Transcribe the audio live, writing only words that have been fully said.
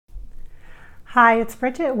Hi, it's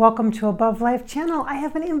Bridget. Welcome to Above Life Channel. I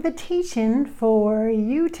have an invitation for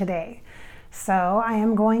you today. So I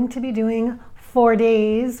am going to be doing 4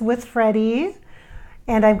 days with Freddie,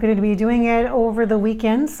 and I'm going to be doing it over the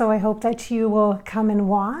weekend. So I hope that you will come and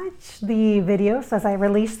watch the videos as I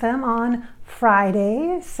release them on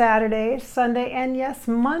Friday, Saturday, Sunday, and yes,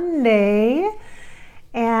 Monday.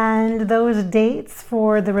 And those dates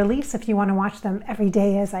for the release, if you want to watch them every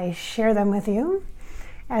day as I share them with you,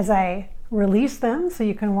 as I release them so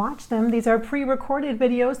you can watch them. These are pre-recorded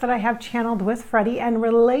videos that I have channeled with Freddie and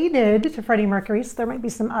related to Freddie Mercury. So there might be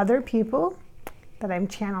some other people that I'm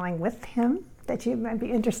channeling with him that you might be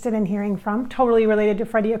interested in hearing from, totally related to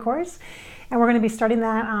Freddie, of course. And we're going to be starting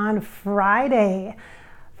that on Friday,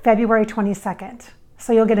 February 22nd.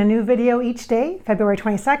 So you'll get a new video each day, February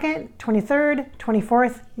 22nd, 23rd,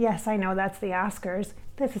 24th. Yes, I know that's the Oscars.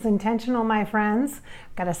 This is intentional, my friends.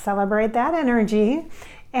 Got to celebrate that energy.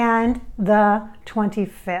 And the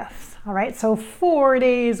 25th. All right, so 4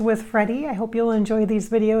 days with Freddie. I hope you'll enjoy these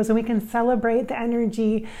videos and we can celebrate the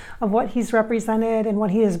energy of what he's represented and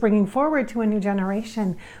what he is bringing forward to a new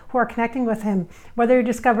generation who are connecting with him. Whether you're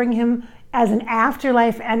discovering him as an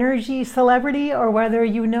afterlife energy celebrity or whether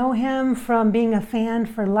you know him from being a fan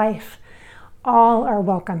for life, all are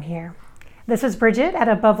welcome here. This is Bridget at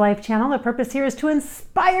Above Life Channel. The purpose here is to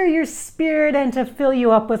inspire your spirit and to fill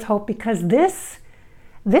you up with hope, because this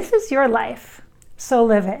is your life, so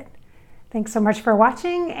live it. Thanks so much for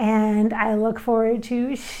watching, and I look forward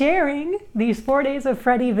to sharing these 4 days of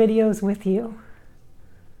Freddie videos with you.